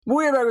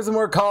We're back with some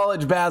more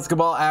college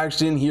basketball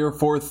action here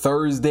for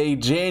Thursday,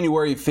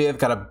 January 5th.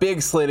 Got a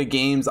big slate of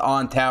games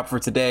on tap for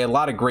today. A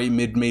lot of great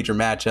mid-major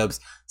matchups,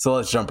 so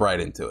let's jump right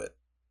into it.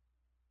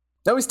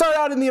 Now we start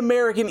out in the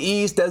American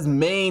East as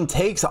Maine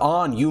takes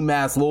on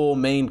UMass Lowell.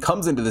 Maine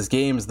comes into this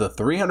game as the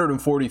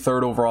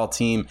 343rd overall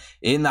team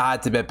in the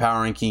Hot Tip Bets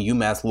power ranking.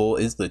 UMass Lowell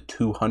is the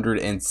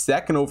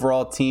 202nd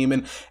overall team,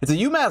 and it's a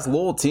UMass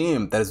Lowell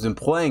team that has been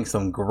playing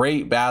some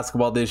great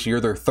basketball this year.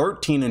 They're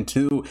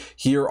 13-2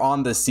 here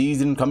on the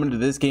season, coming into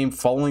this game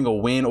following a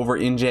win over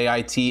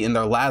NJIT in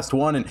their last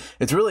one, and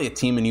it's really a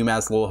team in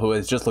UMass Lowell who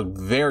has just looked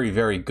very,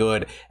 very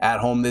good at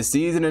home this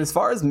season. And as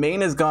far as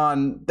Maine has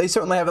gone, they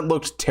certainly haven't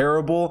looked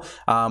terrible,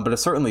 but have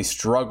certainly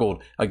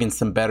struggled against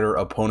some better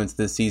opponents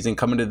this season,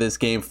 coming to this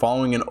game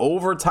following an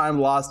overtime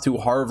loss to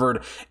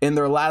Harvard in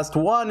their last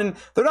one. And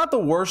they're not the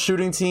worst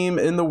shooting team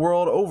in the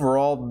world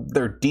overall.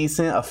 They're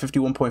decent, a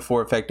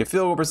 51.4 effective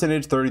field goal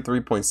percentage,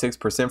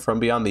 33.6%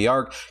 from beyond the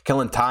arc.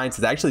 Kellen Tynes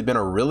has actually been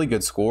a really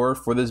good scorer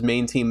for this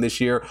Maine team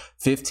this year,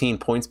 15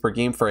 points per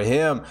game for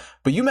him.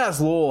 But UMass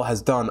Lowell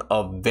has done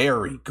a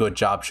very good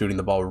job shooting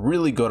the ball,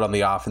 really good on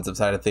the offensive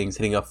side of things,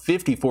 hitting a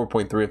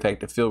 54.3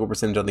 effective field goal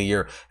percentage on the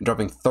year and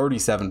dropping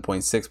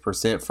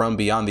 37.6% from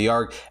beyond the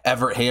arc.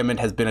 Everett Hammond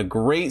has been a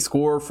great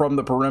scorer from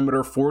the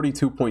perimeter,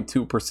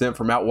 42.2%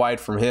 from out wide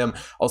from him,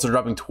 also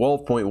dropping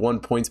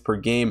 12.1 points per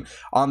game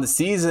on the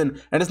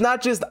season. And it's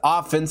not just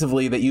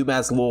offensively that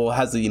UMass Lowell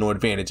has the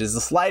advantage. It's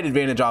a slight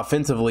advantage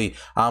offensively,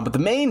 but the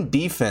Maine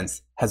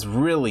defense has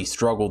really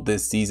struggled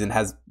this season,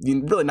 has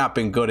really not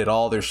been good at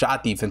all. Their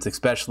shot defense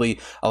especially,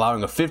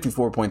 allowing a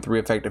 54.3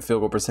 effective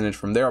field goal percentage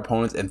from their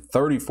opponents and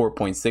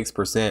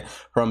 34.6%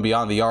 from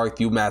beyond the arc.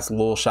 The UMass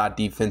Lowell shot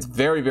defense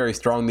very, very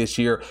strong this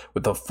year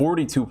with a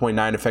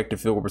 42.9 effective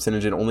field goal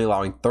percentage and only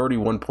allowing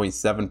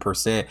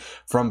 31.7%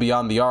 from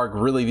beyond the arc.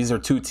 Really, these are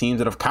two teams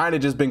that have kind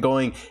of just been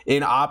going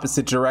in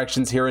opposite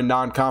directions here in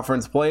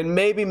non-conference play, and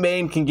maybe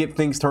Maine can get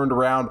things turned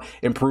around,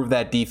 improve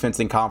that defense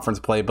in conference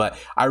play, but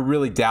I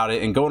really doubt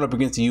it. And going up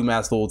against a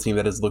UMass Lowell team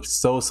that has looked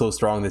so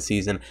strong this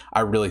season, I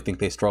really think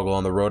they struggle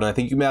on the road, and I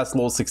think UMass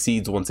Lowell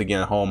succeeds once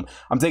again at home.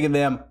 I'm taking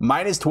them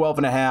minus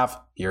 12.5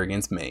 here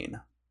against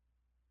Maine.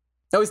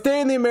 Now we stay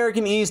in the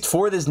American East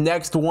for this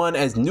next one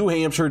as New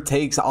Hampshire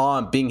takes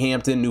on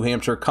Binghamton. New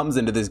Hampshire comes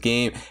into this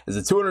game as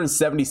the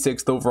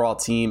 276th overall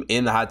team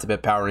in the Hot Tip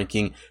Bets power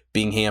ranking.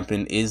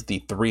 Binghamton is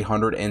the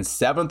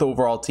 307th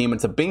overall team.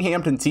 It's a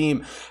Binghamton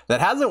team that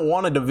hasn't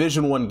won a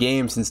Division I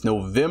game since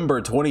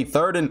November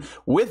 23rd, and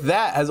with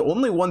that has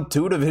only won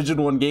 2 Division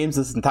I games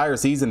this entire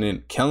season.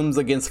 It comes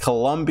against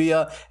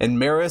Columbia and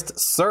Marist,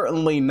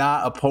 certainly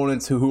not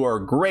opponents who are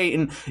great.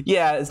 And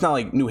yeah, it's not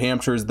like New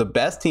Hampshire is the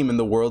best team in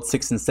the world,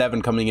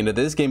 6-7 coming into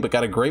this game, but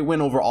got a great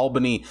win over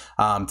Albany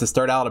to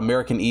start out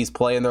American East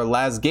play in their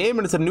last game.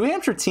 And it's a New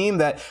Hampshire team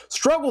that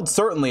struggled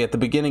certainly at the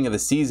beginning of the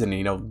season.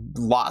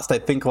 Lost, I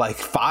think, like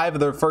 5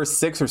 of their first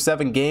 6 or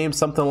 7 games,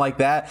 something like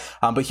that.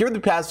 But here in the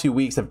past few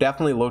weeks have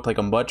definitely looked like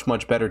a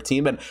much better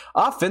team. And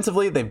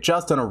offensively, they've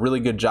just done a really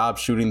good job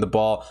shooting the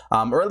ball,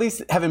 or at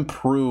least have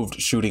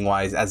improved shooting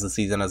wise as the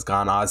season has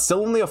gone on.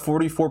 Still only a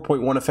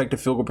 44.1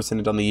 effective field goal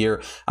percentage on the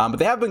year, but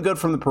they have been good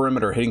from the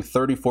perimeter, hitting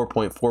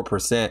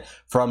 34.4%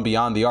 from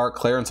beyond the arc.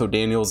 Clarence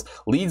O'Daniels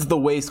leads the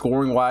way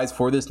scoring wise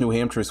for this New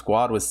Hampshire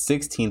squad with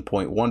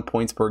 16.1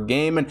 points per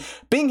game. And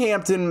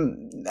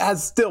Binghamton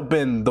has still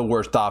been the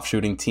worst off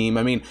shooting team.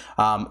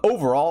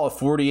 Overall, a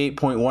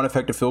 48.1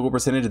 effective field goal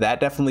percentage. That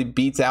definitely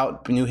beats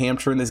out New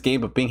Hampshire in this game,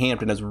 but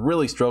Binghamton has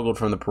really struggled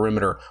from the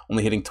perimeter,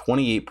 only hitting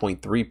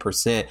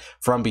 28.3%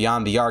 from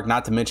beyond the arc.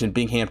 Not to mention,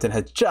 Binghamton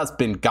has just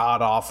been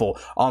god-awful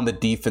on the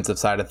defensive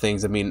side of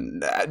things.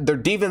 Their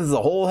defense as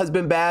a whole has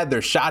been bad.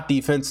 Their shot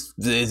defense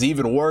is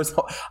even worse,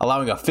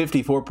 allowing a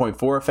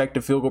 54.4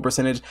 effective field goal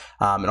percentage,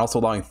 and also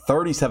allowing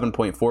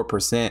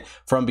 37.4%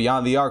 from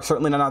beyond the arc.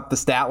 Certainly not the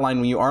stat line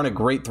when you aren't a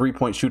great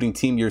three-point shooting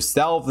team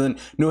yourself. Then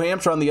New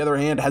Hampshire, on the other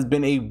hand, has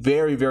been a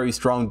very, very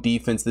strong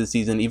defense this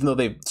season. Even though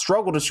they've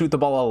struggled to shoot the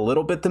ball a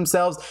little bit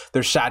themselves,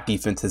 their shot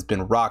defense has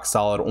been rock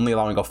solid, only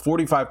allowing a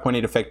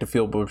 45.8 effective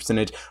field goal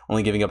percentage,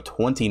 only giving up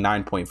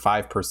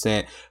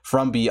 29.5%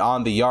 from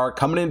beyond the arc.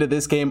 Coming into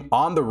this game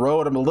on the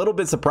road, I'm a little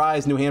bit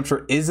surprised New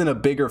Hampshire isn't a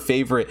bigger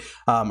favorite,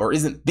 or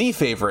isn't the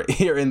favorite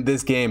here in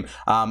this game.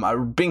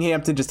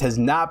 Binghamton just has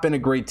not been a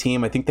great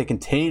team. I think they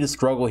continue to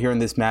struggle here in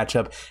this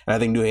matchup, and I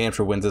think New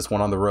Hampshire wins this one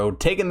on the road,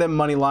 taking them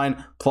money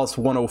line plus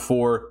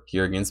 104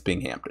 here against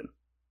Binghamton.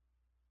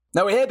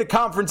 Now we head to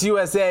Conference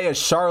USA as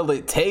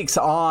Charlotte takes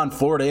on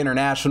Florida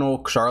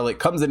International. Charlotte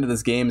comes into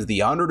this game as the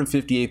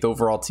 158th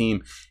overall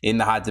team in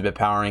the Hot Tip Bets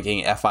power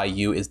ranking.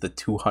 FIU is the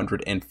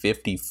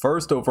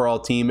 251st overall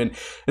team, and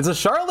it's a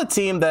Charlotte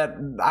team that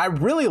I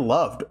really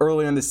loved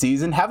earlier in the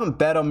season. Haven't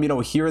bet them,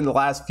 here in the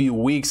last few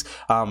weeks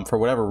for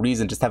whatever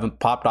reason, just haven't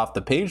popped off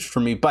the page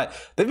for me. But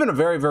they've been a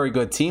very, very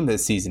good team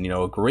this season.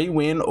 A great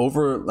win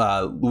over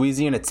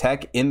Louisiana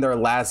Tech in their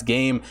last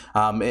game,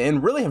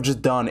 and really have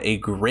just done a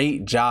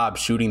great job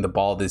shooting shooting the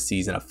ball this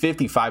season, a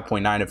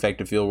 55.9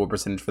 effective field goal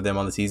percentage for them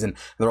on the season.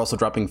 They're also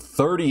dropping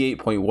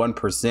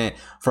 38.1%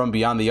 from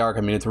beyond the arc.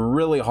 I mean, it's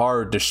really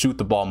hard to shoot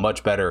the ball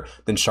much better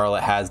than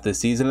Charlotte has this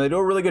season. And they do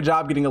a really good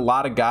job getting a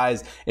lot of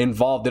guys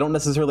involved. They don't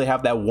necessarily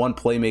have that one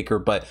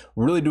playmaker, but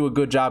really do a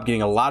good job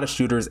getting a lot of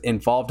shooters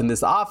involved in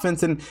this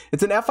offense. And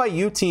it's an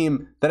FIU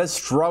team that has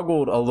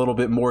struggled a little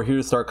bit more here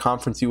to start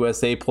Conference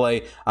USA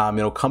play.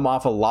 Come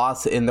off a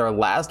loss in their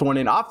last one.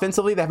 And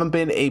offensively, they haven't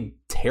been a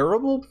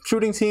terrible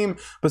shooting team,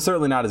 but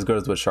certainly not as good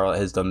as what Charlotte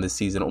has done this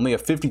season. Only a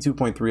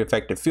 52.3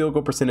 effective field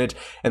goal percentage,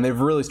 and they've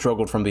really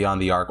struggled from beyond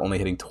the arc, only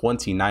hitting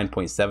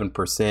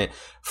 29.7%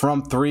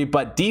 from three.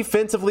 But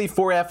defensively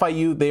for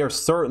FIU, they are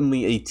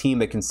certainly a team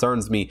that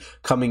concerns me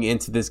coming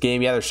into this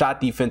game. Yeah, their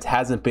shot defense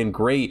hasn't been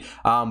great,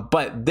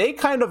 but they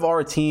kind of are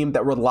a team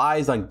that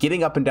relies on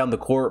getting up and down the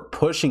court,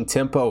 pushing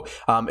tempo,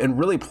 and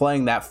really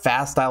playing that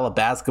fast style of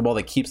basketball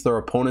that keeps their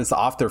opponents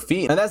off their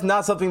feet. And that's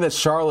not something that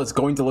Charlotte's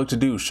going to look to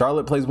do.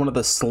 Charlotte plays one of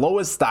the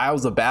slowest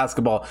styles of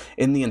basketball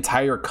in the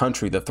entire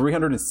country, the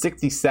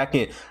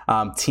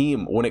 362nd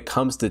team when it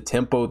comes to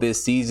tempo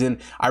this season.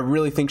 I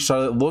really think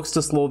Charlotte looks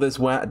to slow this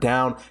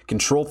down,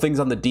 control things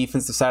on the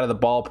defensive side of the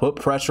ball, put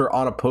pressure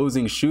on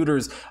opposing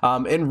shooters,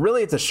 and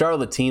really it's a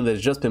Charlotte team that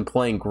has just been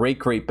playing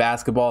great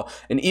basketball.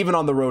 And even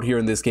on the road here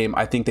in this game,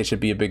 I think they should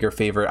be a bigger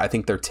favorite. I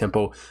think their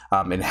tempo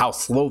and how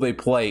slow they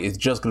play is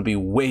just going to be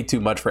way too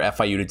much for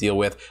FIU to deal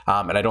with,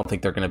 and I don't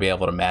think they're going to be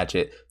able to match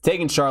it.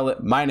 Taking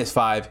Charlotte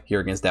 -5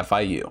 here against FIU.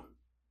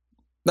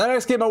 The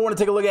next game I want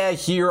to take a look at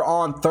here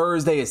on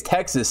Thursday is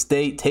Texas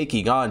State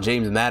taking on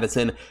James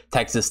Madison.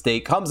 Texas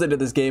State comes into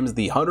this game as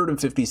the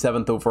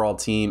 157th overall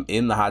team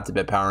in the Hot Tip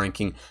Bet Power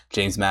Ranking.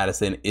 James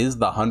Madison is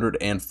the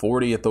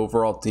 140th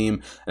overall team.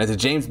 And it's a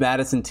James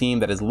Madison team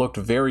that has looked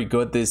very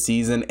good this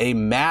season. A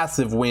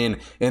massive win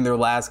in their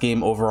last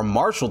game over a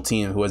Marshall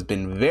team who has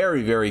been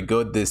very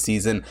good this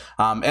season.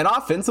 And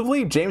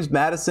offensively, James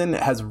Madison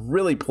has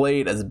really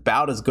played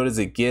about as good as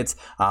it gets.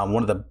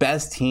 One of the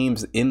best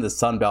teams in the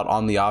Sun Belt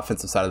on the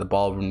offensive side of the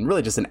ball, and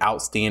really just an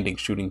outstanding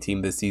shooting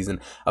team this season.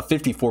 A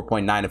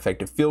 54.9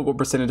 effective field goal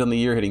percentage on the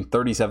year, hitting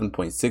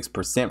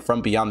 37.6%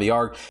 from beyond the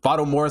arc.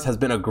 Vado Morris has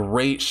been a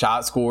great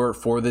shot scorer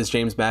for this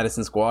James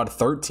Madison squad,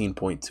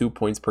 13.2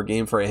 points per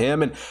game for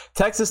him. And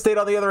Texas State,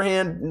 on the other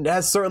hand,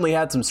 has certainly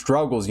had some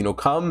struggles.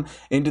 Come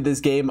into this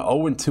game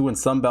 0-2 in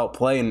Sun Belt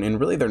play, and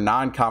really their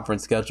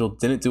non-conference schedule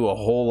didn't do a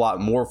whole lot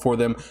more for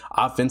them.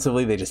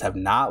 Offensively, they just have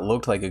not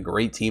looked like a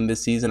great team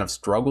this season, have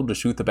struggled to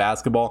shoot the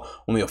basketball.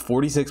 Only a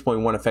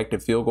 46.1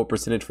 effective field goal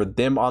percentage for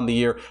them on the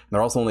year. And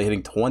they're also only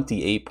hitting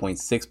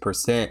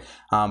 28.6%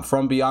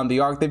 from beyond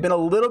the arc. They've been a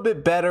little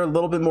bit better, a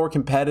little bit more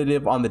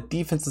competitive on the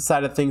defensive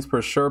side of things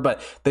for sure,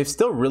 but they've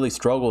still really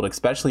struggled,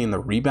 especially in the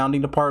rebounding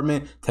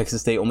department.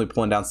 Texas State only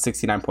pulling down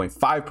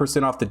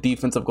 69.5% off the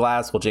defensive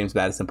glass, while James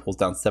Madison pulls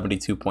down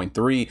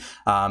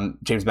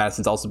 72.3%. James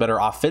Madison's also better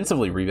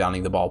offensively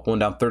rebounding the ball, pulling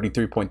down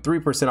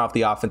 33.3% off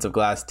the offensive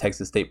glass.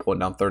 Texas State pulling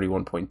down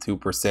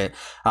 31.2%.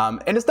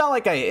 And it's not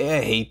like I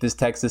hate this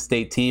Texas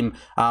State team,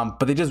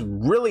 but they just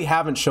really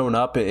haven't shown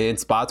up in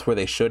spots where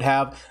they should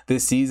have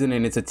this season.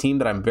 And it's a team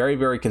that I'm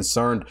very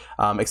concerned,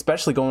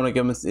 especially going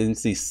against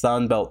these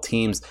Sun Belt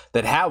teams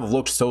that have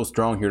looked so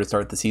strong here to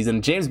start the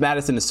season. James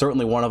Madison is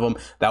certainly one of them.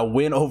 That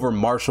win over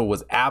Marshall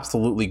was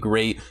absolutely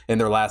great in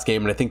their last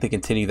game, and I think they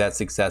continue that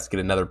success, get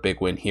another big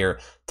win here.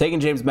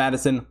 Taking James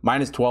Madison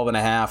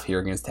 -12.5 here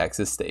against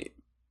Texas State.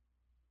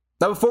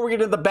 Now, before we get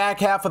into the back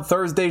half of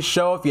Thursday's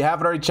show, if you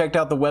haven't already checked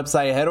out the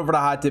website, head over to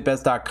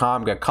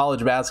hottipbets.com. Got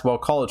college basketball,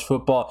 college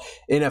football,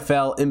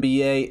 NFL,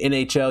 NBA,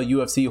 NHL,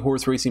 UFC,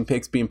 horse racing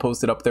picks being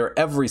posted up there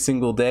every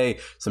single day.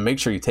 So make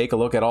sure you take a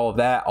look at all of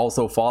that.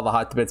 Also, follow the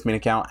Hot Tip Bets main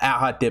account at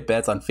Hot Tip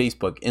Bets on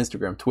Facebook,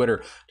 Instagram,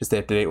 Twitter, to stay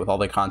up to date with all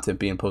the content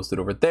being posted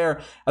over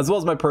there, as well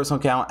as my personal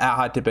account at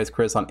Hot Tip Bets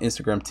Chris on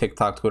Instagram,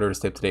 TikTok, Twitter, to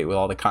stay up to date with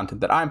all the content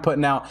that I'm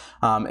putting out,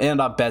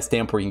 and on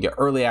BetStamp, where you can get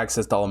early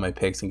access to all of my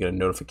picks and get a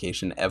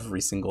notification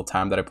every single time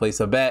that I place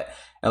a bet.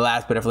 And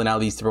last but definitely not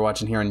least, if you're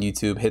watching here on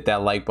YouTube, hit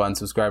that like button,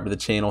 subscribe to the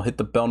channel, hit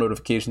the bell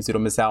notification so you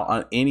don't miss out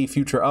on any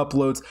future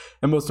uploads,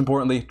 and most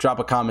importantly, drop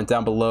a comment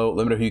down below.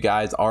 Let me know who you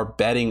guys are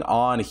betting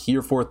on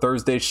here for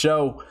Thursday's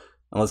show,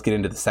 and let's get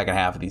into the second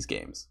half of these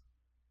games.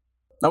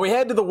 Now we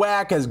head to the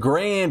WAC as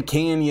Grand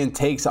Canyon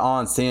takes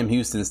on Sam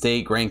Houston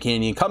State. Grand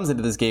Canyon comes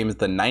into this game as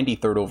the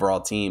 93rd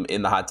overall team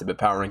in the Hot Tip Bet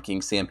Power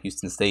Ranking. Sam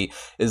Houston State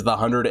is the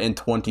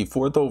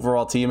 124th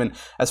overall team. And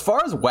as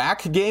far as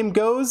WAC game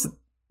goes,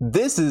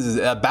 this is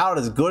about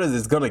as good as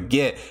it's going to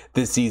get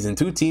this season.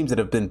 Two teams that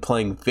have been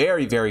playing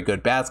very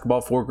good basketball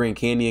for Grand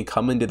Canyon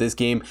come into this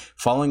game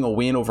following a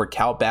win over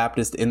Cal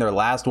Baptist in their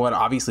last one.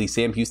 Obviously,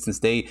 Sam Houston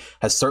State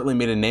has certainly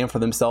made a name for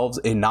themselves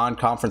in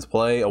non-conference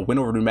play, a win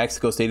over New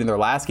Mexico State in their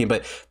last game,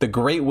 but the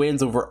great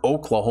wins over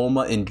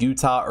Oklahoma and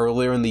Utah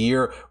earlier in the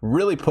year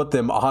really put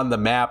them on the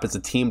map as a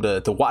team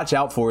to watch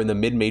out for in the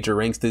mid-major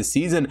ranks this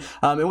season.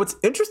 And what's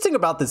interesting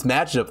about this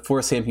matchup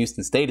for Sam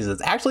Houston State is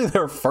it's actually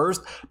their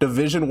first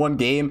Division I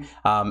game game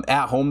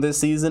at home this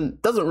season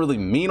doesn't really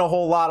mean a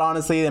whole lot,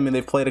 honestly. I mean,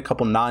 they've played a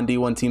couple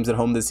non-D1 teams at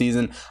home this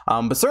season,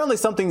 but certainly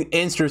something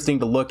interesting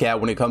to look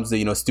at when it comes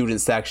to,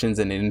 student sections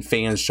and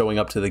fans showing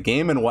up to the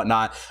game and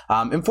whatnot.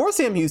 And for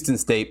Sam Houston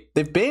State,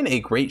 they've been a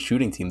great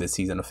shooting team this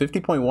season, a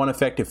 50.1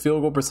 effective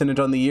field goal percentage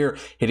on the year,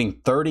 hitting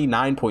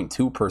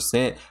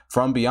 39.2%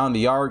 from beyond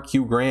the arc.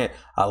 Hugh Grant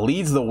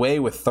leads the way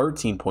with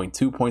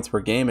 13.2 points per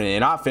game,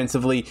 and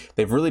offensively,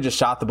 they've really just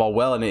shot the ball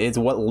well, and it's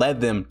what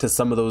led them to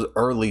some of those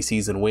early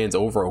season wins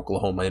over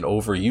Oklahoma and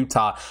over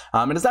Utah.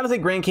 And it's not to say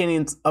Grand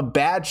Canyon's a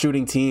bad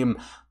shooting team,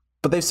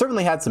 but they've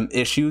certainly had some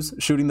issues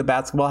shooting the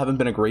basketball. Haven't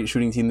been a great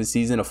shooting team this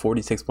season. A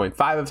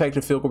 46.5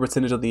 effective field goal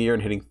percentage of the year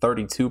and hitting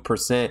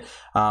 32%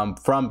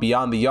 from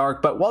beyond the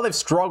arc. But while they've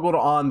struggled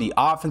on the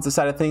offensive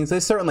side of things,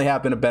 they certainly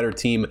have been a better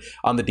team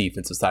on the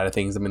defensive side of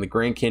things. I mean, the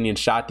Grand Canyon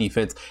shot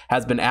defense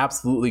has been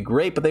absolutely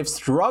great, but they've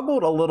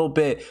struggled a little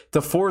bit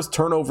to force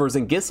turnovers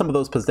and get some of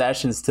those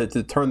possessions to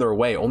turn their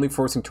way, only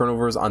forcing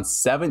turnovers on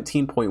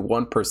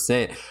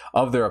 17.1%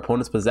 of their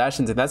opponent's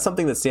possessions. And that's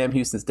something that Sam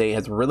Houston State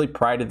has really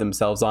prided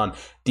themselves on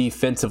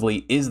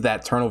defensively, is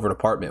that turnover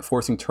department,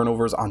 forcing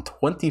turnovers on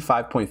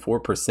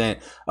 25.4%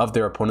 of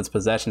their opponent's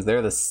possessions.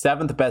 They're the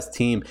 7th best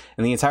team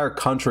in the entire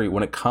country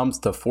when it comes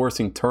to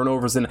forcing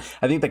turnovers. And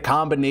I think the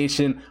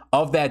combination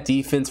of that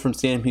defense from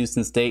Sam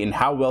Houston State and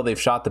how well they've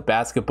shot the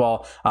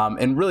basketball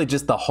and really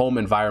just the home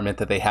environment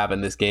that they have in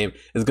this game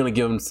is going to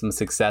give them some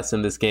success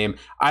in this game.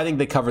 I think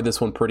they covered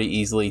this one pretty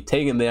easily,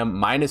 taking them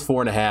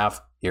 -4.5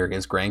 here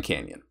against Grand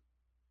Canyon.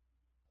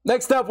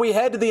 Next up, we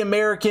head to the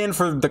American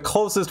for the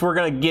closest we're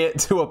going to get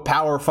to a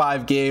Power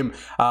 5 game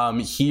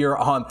here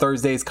on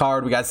Thursday's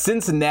card. We got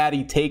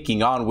Cincinnati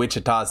taking on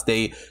Wichita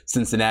State.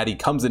 Cincinnati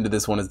comes into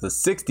this one as the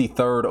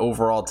 63rd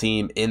overall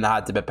team in the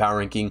Hot Tip Bets Power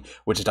Ranking.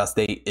 Wichita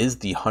State is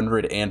the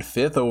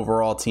 105th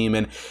overall team.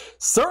 And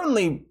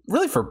certainly,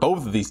 really for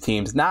both of these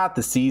teams, not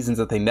the seasons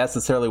that they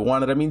necessarily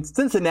wanted. I mean,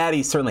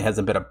 Cincinnati certainly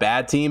hasn't been a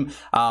bad team,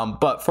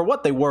 but for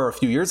what they were a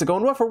few years ago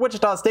and what for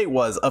Wichita State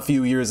was a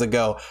few years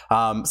ago,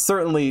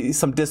 certainly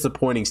some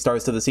disappointing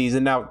starts to the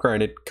season. Now,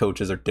 granted,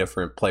 coaches are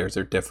different, players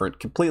are different,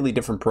 completely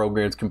different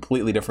programs,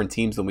 completely different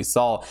teams than we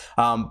saw.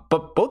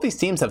 But both these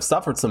teams have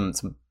suffered some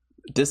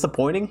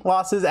disappointing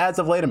losses as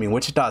of late. I mean,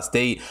 Wichita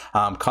State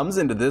comes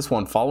into this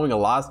one following a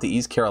loss to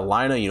East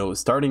Carolina,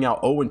 starting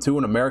out 0-2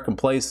 in American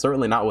play,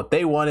 certainly not what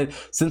they wanted.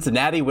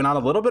 Cincinnati went on a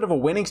little bit of a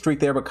winning streak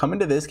there, but come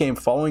into this game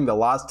following the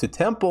loss to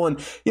Temple. And,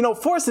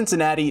 for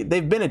Cincinnati,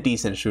 they've been a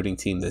decent shooting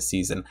team this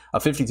season. A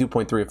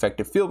 52.3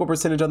 effective field goal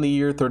percentage on the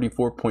year,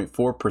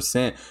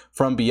 34.4%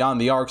 from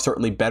beyond the arc,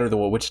 certainly better than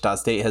what Wichita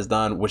State has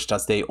done. Wichita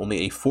State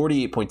only a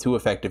 48.2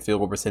 effective field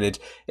goal percentage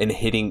and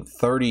hitting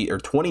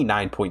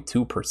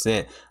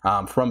 29.2%.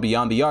 From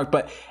beyond the arc.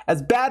 But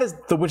as bad as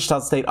the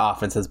Wichita State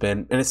offense has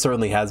been, and it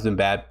certainly has been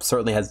bad,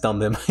 certainly has done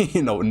them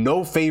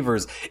no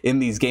favors in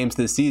these games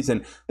this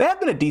season, they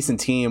have been a decent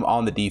team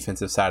on the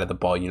defensive side of the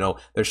ball.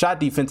 Their shot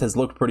defense has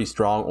looked pretty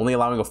strong, only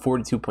allowing a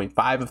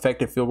 42.5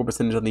 effective field goal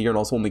percentage on the year and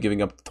also only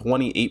giving up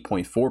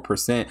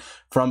 28.4%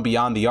 from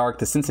beyond the arc.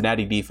 The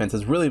Cincinnati defense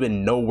has really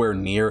been nowhere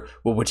near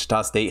what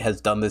Wichita State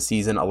has done this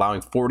season, allowing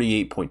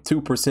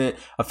 48.2%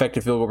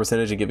 effective field goal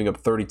percentage and giving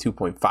up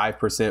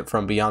 32.5%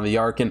 from beyond the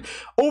arc. And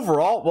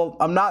overall, well,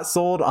 I'm not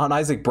sold on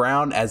Isaac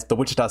Brown as the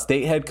Wichita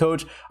State head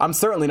coach. I'm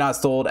certainly not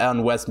sold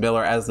on Wes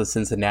Miller as the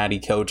Cincinnati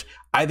coach.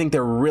 I think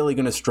they're really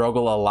going to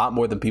struggle a lot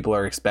more than people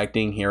are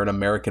expecting here in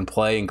American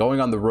play. And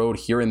going on the road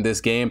here in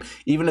this game,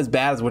 even as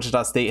bad as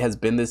Wichita State has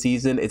been this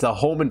season, it's a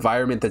home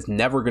environment that's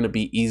never going to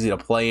be easy to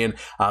play in,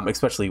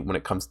 especially when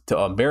it comes to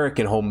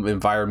American home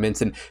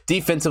environments. And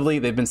defensively,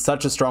 they've been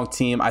such a strong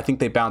team. I think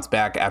they bounce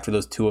back after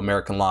those 2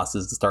 American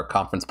losses to start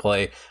conference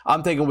play.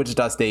 I'm taking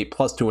Wichita State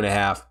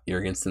 +2.5 here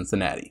against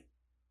Cincinnati.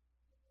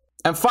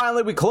 And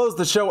finally, we close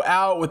the show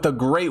out with a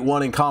great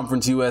one in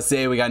Conference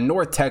USA. We got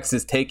North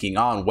Texas taking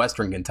on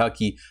Western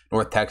Kentucky.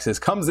 North Texas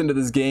comes into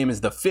this game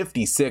as the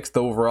 56th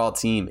overall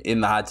team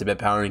in the Hot Tip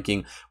Bets Power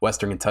Ranking.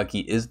 Western Kentucky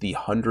is the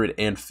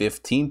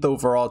 115th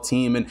overall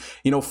team. And,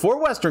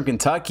 for Western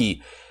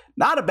Kentucky,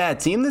 not a bad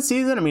team this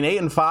season. I mean,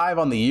 8-5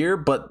 on the year,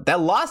 but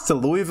that loss to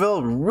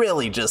Louisville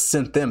really just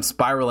sent them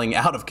spiraling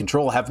out of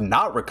control. Have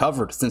not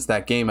recovered since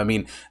that game. I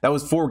mean, that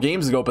was 4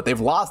 games ago, but they've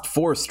lost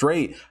 4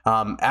 straight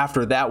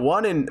after that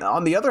one. And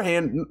on the other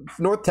hand,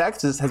 North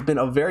Texas has been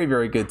a very,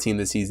 very good team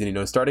this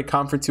season. Started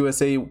Conference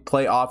USA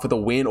play off with a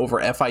win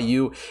over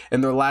FIU in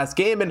their last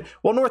game. And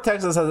while North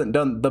Texas hasn't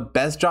done the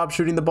best job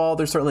shooting the ball,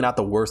 they're certainly not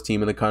the worst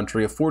team in the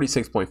country. A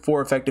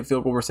 46.4 effective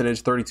field goal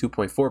percentage,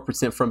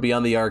 32.4% from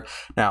beyond the arc.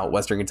 Now,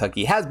 Western Kentucky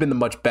has been the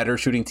much better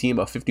shooting team,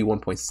 a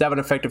 51.7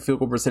 effective field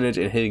goal percentage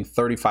and hitting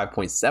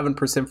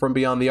 35.7% from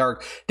beyond the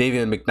arc.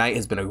 Davion McKnight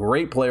has been a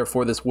great player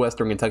for this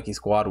Western Kentucky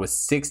squad with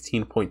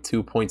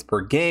 16.2 points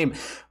per game,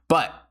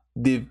 but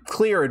the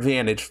clear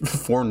advantage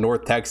for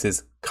North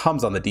Texas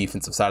comes on the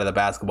defensive side of the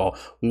basketball.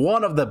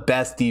 One of the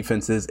best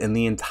defenses in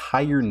the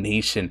entire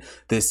nation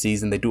this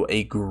season. They do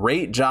a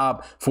great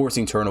job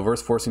forcing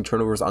turnovers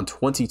on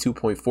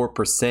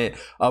 22.4%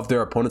 of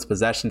their opponent's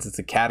possessions. It's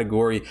a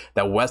category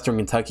that Western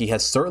Kentucky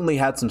has certainly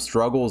had some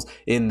struggles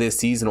in this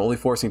season, only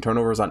forcing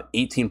turnovers on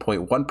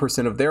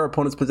 18.1% of their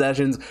opponent's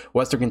possessions.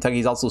 Western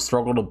Kentucky's also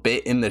struggled a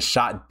bit in the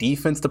shot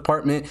defense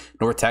department.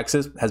 North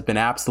Texas has been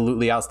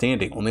absolutely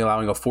outstanding, only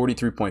allowing a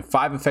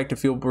 43.5 effective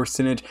field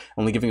percentage,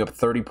 only giving up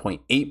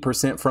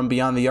 30.8% from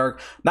beyond the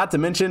arc. Not to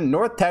mention,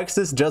 North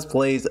Texas just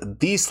plays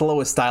the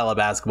slowest style of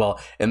basketball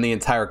in the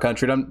entire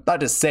country. And I'm not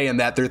just saying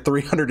that, they're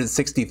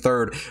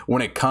 363rd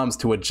when it comes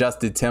to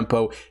adjusted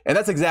tempo. And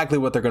that's exactly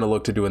what they're going to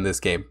look to do in this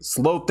game.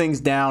 Slow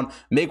things down,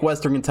 make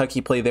Western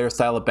Kentucky play their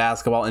style of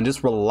basketball, and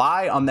just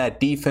rely on that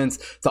defense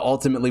to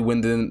ultimately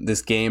win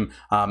this game.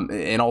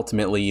 And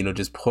ultimately,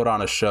 just put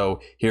on a show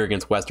here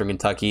against Western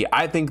Kentucky.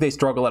 I think they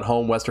struggle at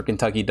home. Western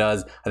Kentucky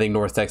does. I think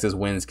North Texas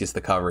wins, gets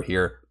the cover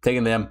here.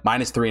 Taking them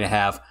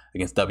 -3.5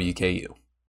 against WKU.